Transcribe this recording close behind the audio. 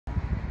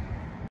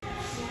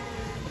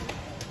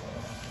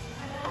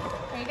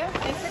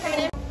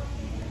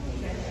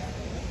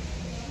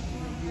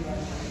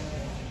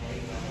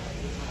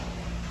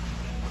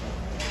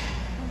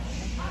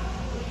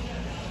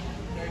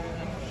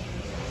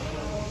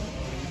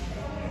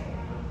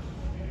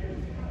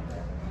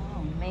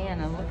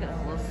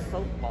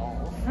soap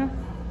balls. I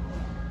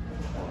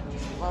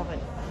just love it.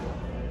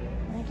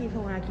 I keep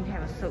hoping I can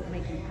have a soap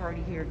making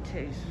party here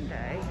too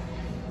someday.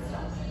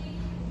 Well,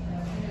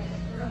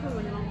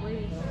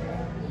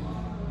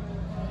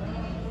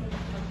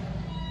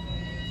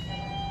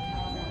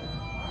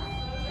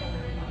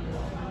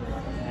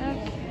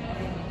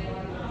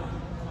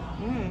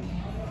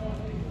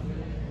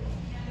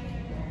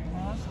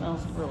 that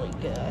smells really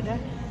good.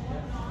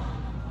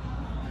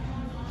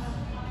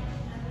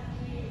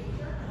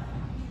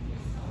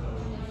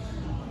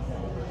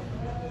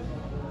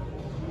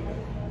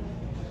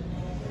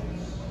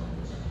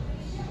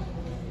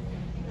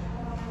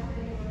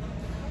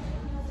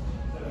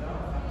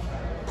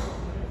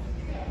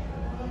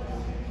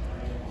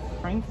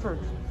 Frankfurt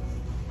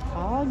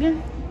hog.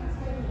 Okay.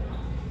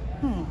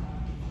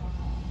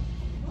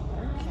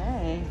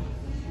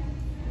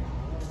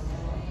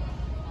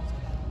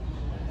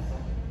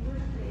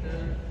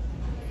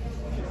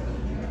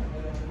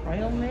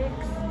 Trail mix.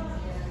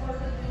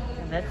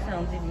 And that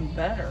sounds even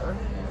better.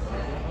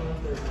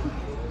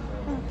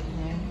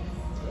 Okay.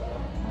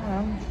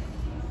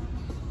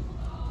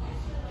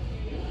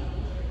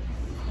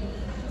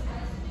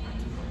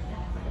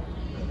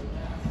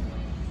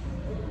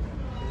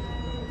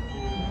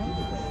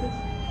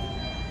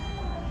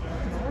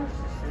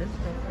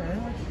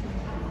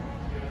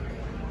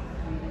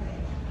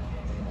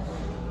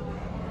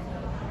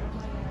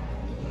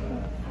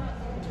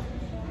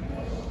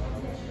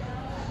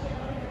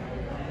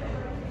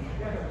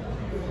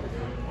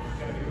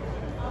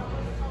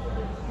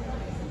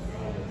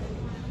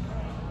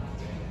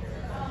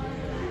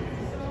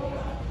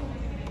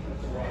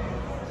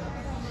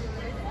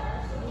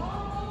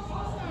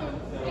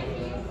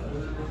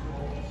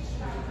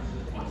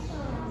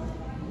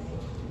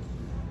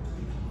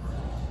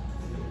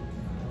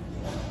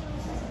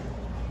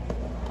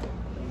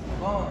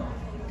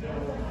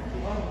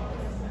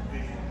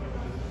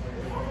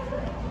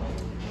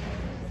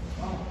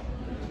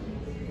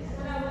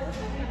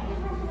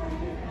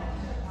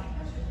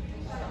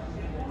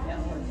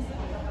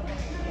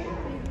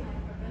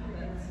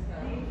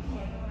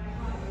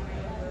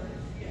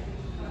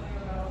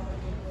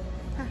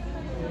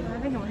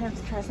 I think I'm gonna have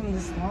to try some of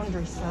this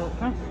laundry soap.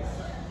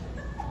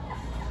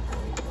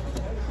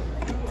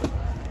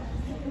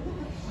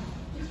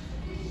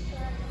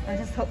 I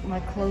just hope my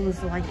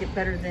clothes like it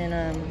better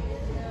than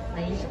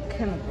they use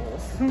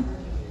chemicals.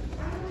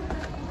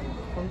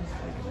 Clothes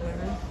like it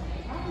better.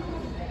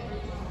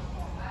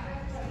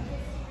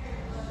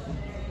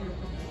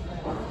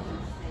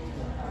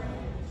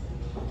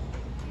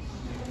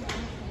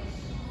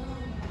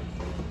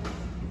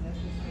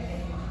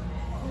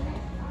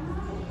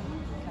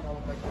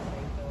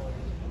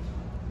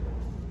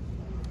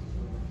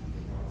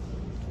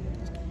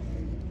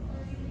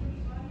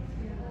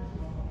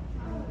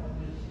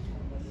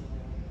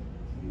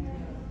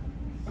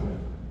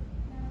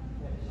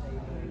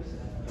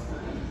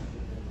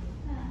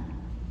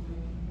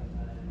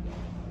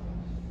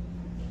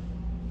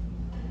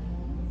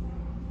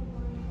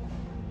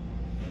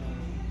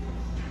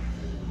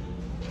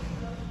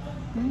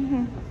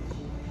 And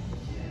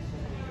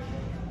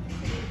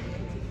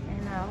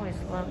I always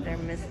love their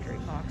mystery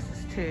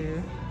boxes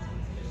too.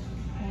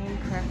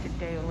 Handcrafted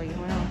daily.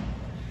 Well,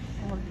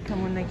 I'll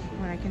come when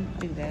I can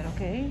do that.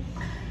 Okay.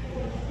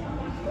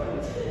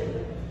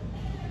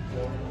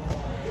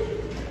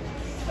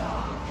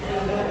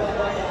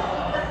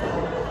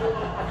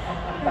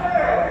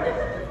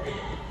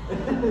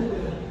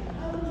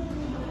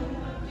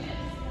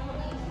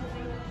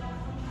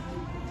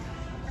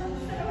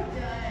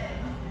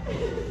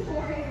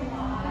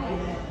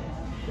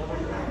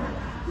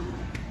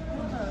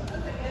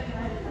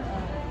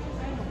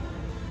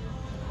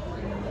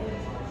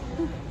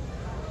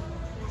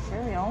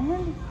 Cherry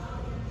almond?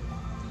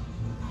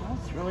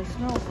 That really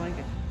smells like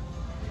it.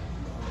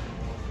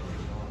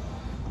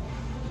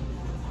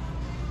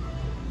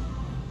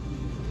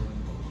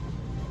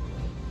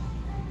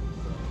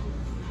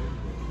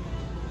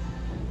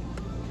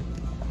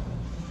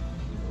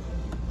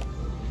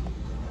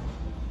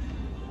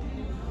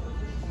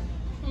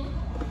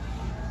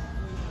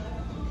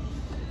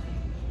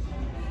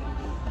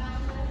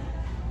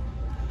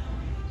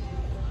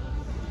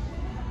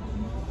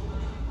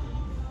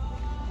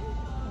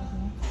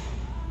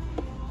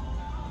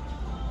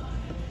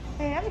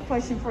 Hey, I have a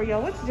question for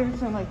y'all. What's the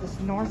difference between like this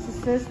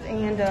Narcissist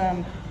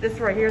and this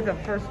right here, the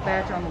first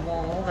batch on the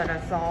wall that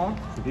I saw?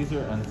 So these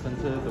are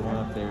unscented, the one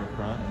up there in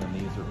front, and then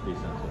these are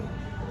pre-scented.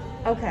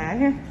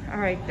 Okay. All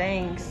right,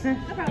 thanks. No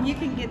problem. You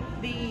can get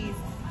these,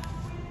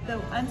 the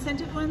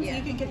unscented ones, Yeah.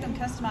 you can get them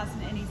customized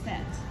in any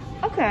scent.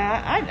 Okay,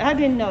 I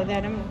didn't know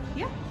that.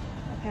 Yeah.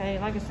 Okay,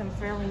 like I said, I'm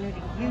fairly new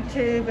to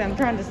YouTube. I'm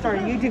trying to start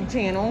a YouTube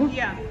channel.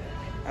 Yeah.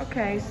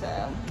 Okay,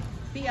 so.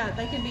 But yeah,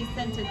 they can be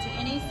scented to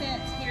any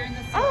scent here in the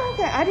store. Oh,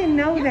 okay. I didn't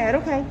know that.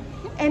 Okay.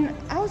 And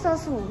I was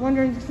also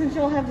wondering, since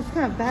y'all have this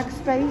kind of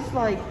backspace,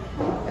 like,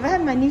 if I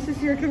had my nieces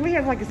here, could we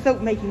have like a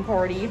soap making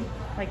party?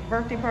 Like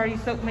birthday party,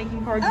 soap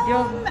making party?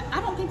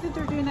 I don't think that that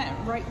they're doing that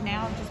right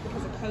now just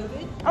because of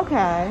COVID.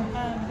 Okay.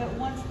 But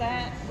once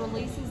that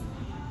releases,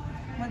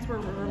 once we're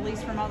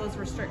released from all those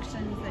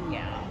restrictions, then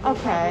yeah, we'll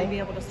Okay. probably be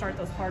able to start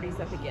those parties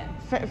up again.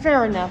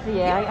 Fair enough.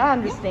 Yeah, I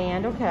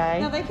understand. Okay.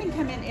 Now they can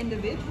come in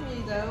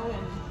individually though,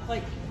 and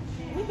like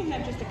we can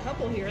have just a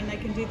couple here, and they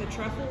can do the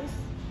truffles.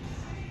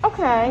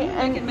 Okay. They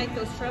And can make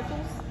those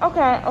truffles.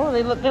 okay. Oh,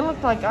 they look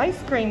like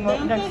ice cream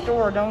Don't next they?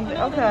 door, don't I they?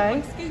 know, they Okay.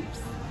 look like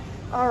scoops.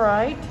 All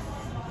right.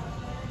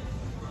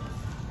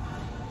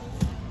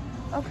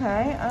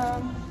 Okay.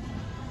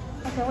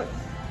 Okay. What?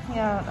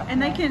 Yeah. And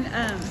they okay.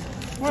 can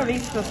What are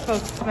these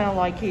supposed to smell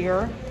like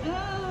here?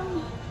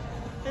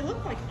 they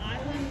look like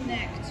island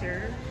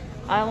nectar.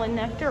 Island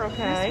nectar. This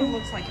Okay. one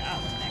looks like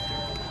island nectar.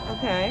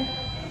 Okay.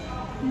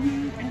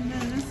 And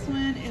then this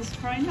one is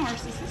probably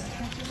narcissus,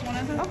 which is one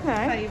of the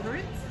Okay.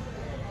 favorites.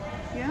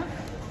 Yeah.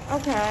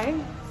 Okay.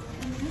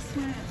 And this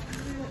one is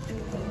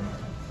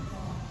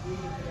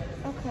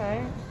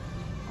Okay.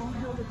 all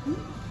held the queen.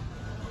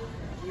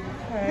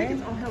 I Okay. think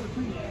it's all held the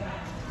queen.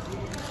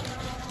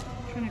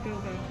 Trying to go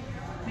by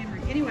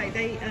memory. Anyway,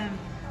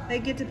 they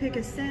get to pick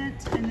a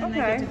scent, and then they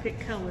Okay. get to pick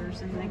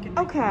colors, and they can.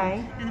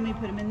 Okay. And then we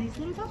put them in these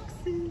little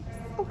boxes.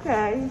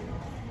 Okay.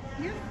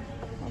 Yeah.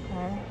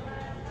 Okay.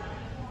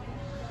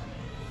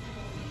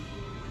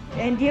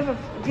 And do you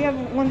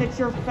have one that's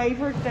your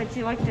favorite that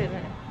you like to?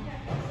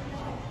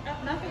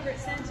 My favorite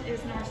scent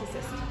is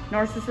narcissus.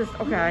 Narcissus.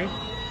 Okay.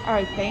 All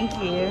right. Thank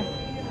you. You're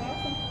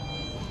welcome.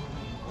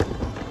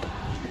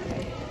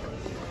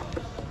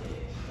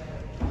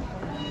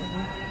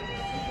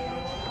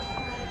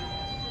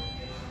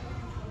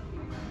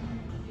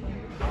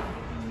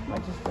 I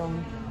just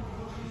don't.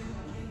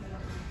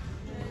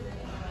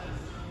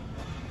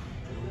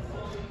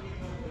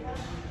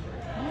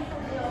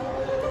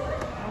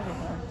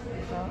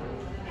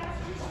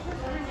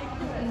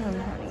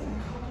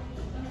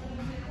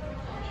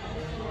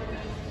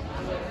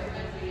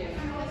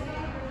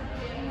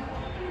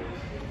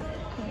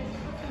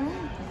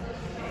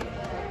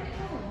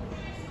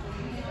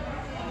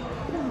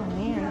 Oh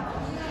man.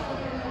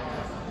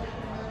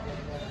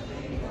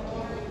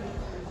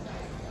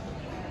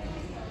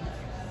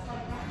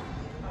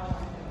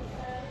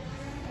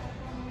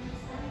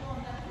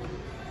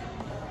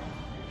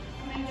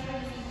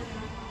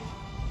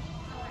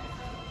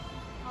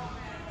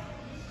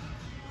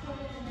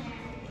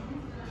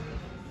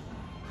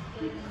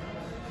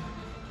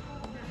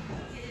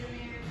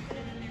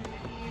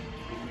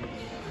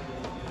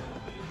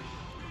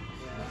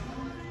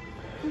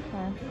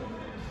 Okay.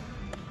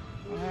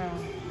 Wow.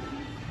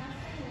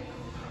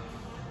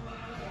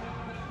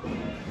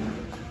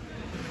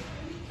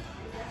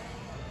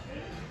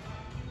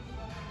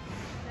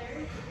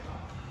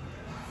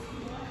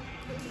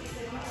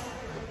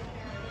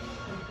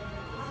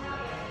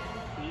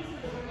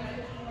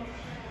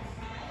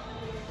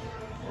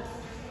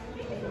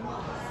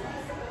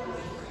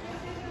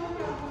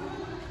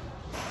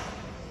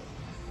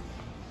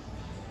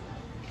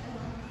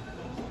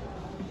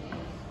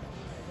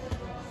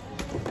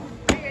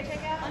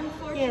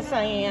 Yes,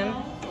 I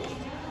am. Did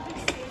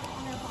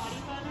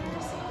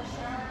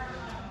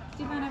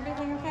you find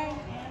everything okay?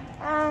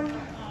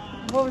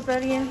 What was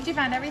that again? Did you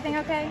find everything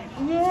okay?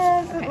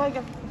 Yes, it's like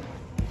a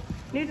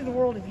new to the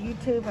world of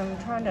YouTube. I'm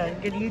trying to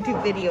get a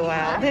YouTube video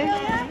out.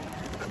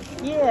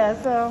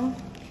 Yeah, so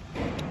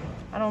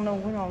I don't know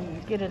when I'll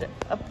get it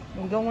up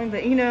and going,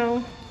 but you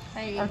know,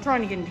 Hey. I'm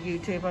trying to get into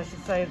YouTube. I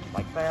should say it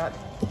like that.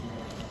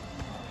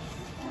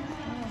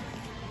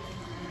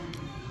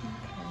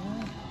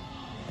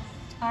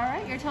 All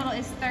right, your total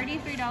is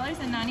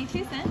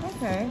 $33.92.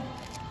 Okay.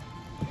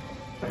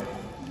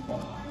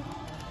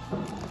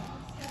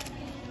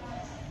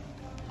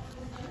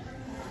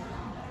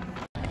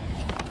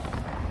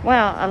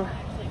 Wow,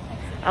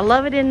 I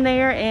love it in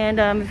there.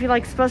 And if you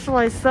like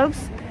specialized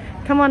soaps,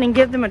 come on and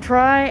give them a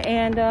try.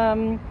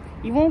 And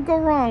you won't go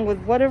wrong with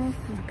whatever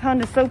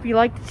kind of soap you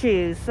like to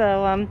choose.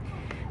 So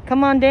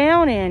come on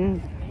down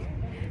and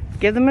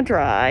give them a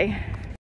try.